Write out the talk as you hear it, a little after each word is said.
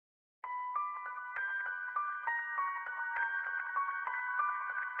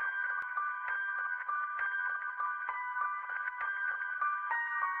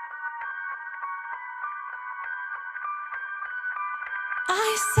I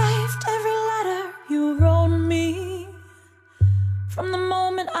saved every letter you wrote me. From the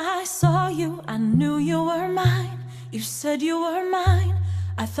moment I saw you, I knew you were mine. You said you were mine,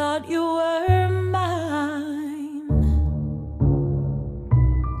 I thought you were mine.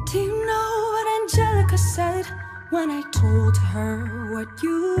 Do you know what Angelica said when I told her what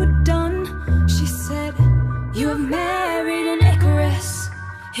you'd done? She said, you have married an Icarus.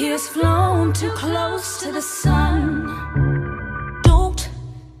 He has flown too close to the sun. Don't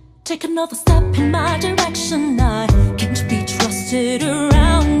take another step in my direction. I can't be trusted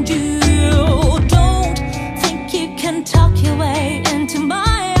around you. Don't think you can talk your way into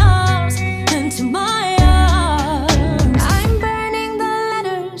my arms, into my arms. I'm burning the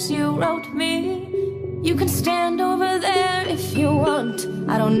letters you wrote me. You can stand over there if you want.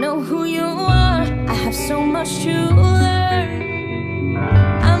 I don't know who you are, I have so much to learn.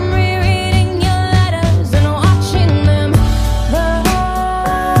 I'm rereading your letters and watching them burn.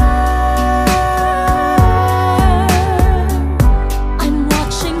 I'm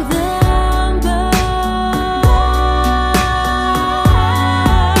watching them burn.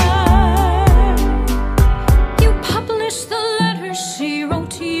 You published the letters she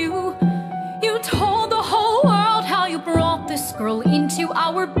wrote to you. You told the whole world how you brought this girl into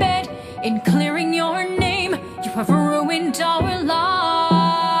our bed. In clearing your name, you have ruined our lives.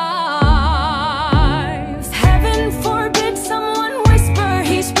 Heaven forbid someone whisper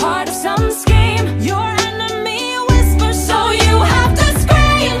he's part of some scheme. Your enemy whispers, so you have to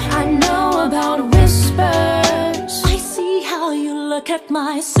scream. I know about whispers. I see how you look at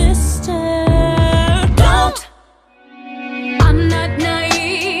my sister.